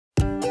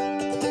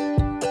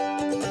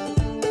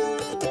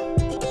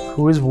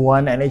Who is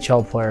one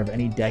NHL player of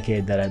any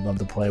decade that I'd love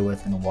to play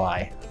with and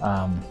why?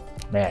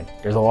 Man,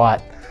 there's a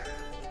lot.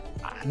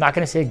 I'm not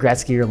going to say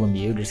Gretzky or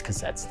Lemieux just because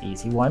that's the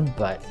easy one,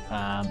 but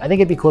I think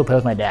it'd be cool to play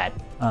with my dad.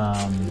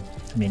 I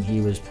mean,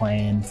 he was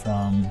playing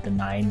from the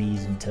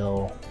 90s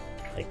until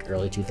like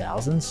early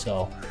 2000s,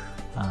 so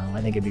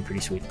I think it'd be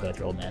pretty sweet to play with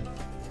your old man.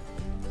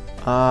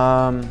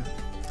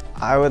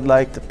 I would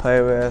like to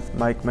play with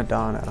Mike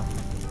Modano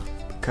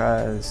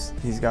because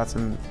he's got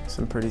some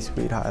pretty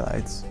sweet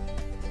highlights.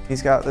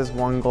 He's got this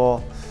one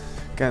goal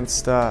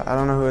against, I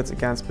don't know who it's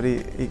against, but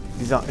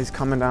he's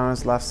coming down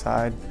his left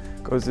side,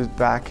 goes to his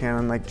backhand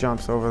and like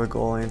jumps over the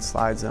goalie and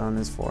slides it on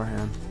his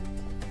forehand.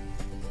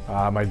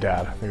 My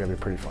dad, I think that'd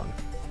be pretty fun.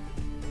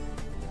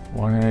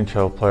 One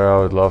NHL player I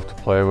would love to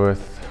play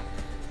with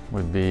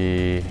would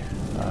be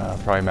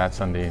probably Matt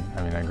Sundin.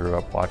 I mean, I grew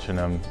up watching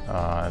him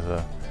as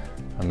a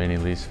mini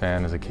Leafs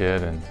fan as a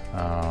kid, and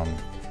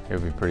it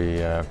would be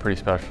pretty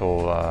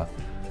special to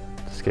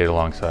skate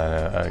alongside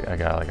a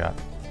guy like that.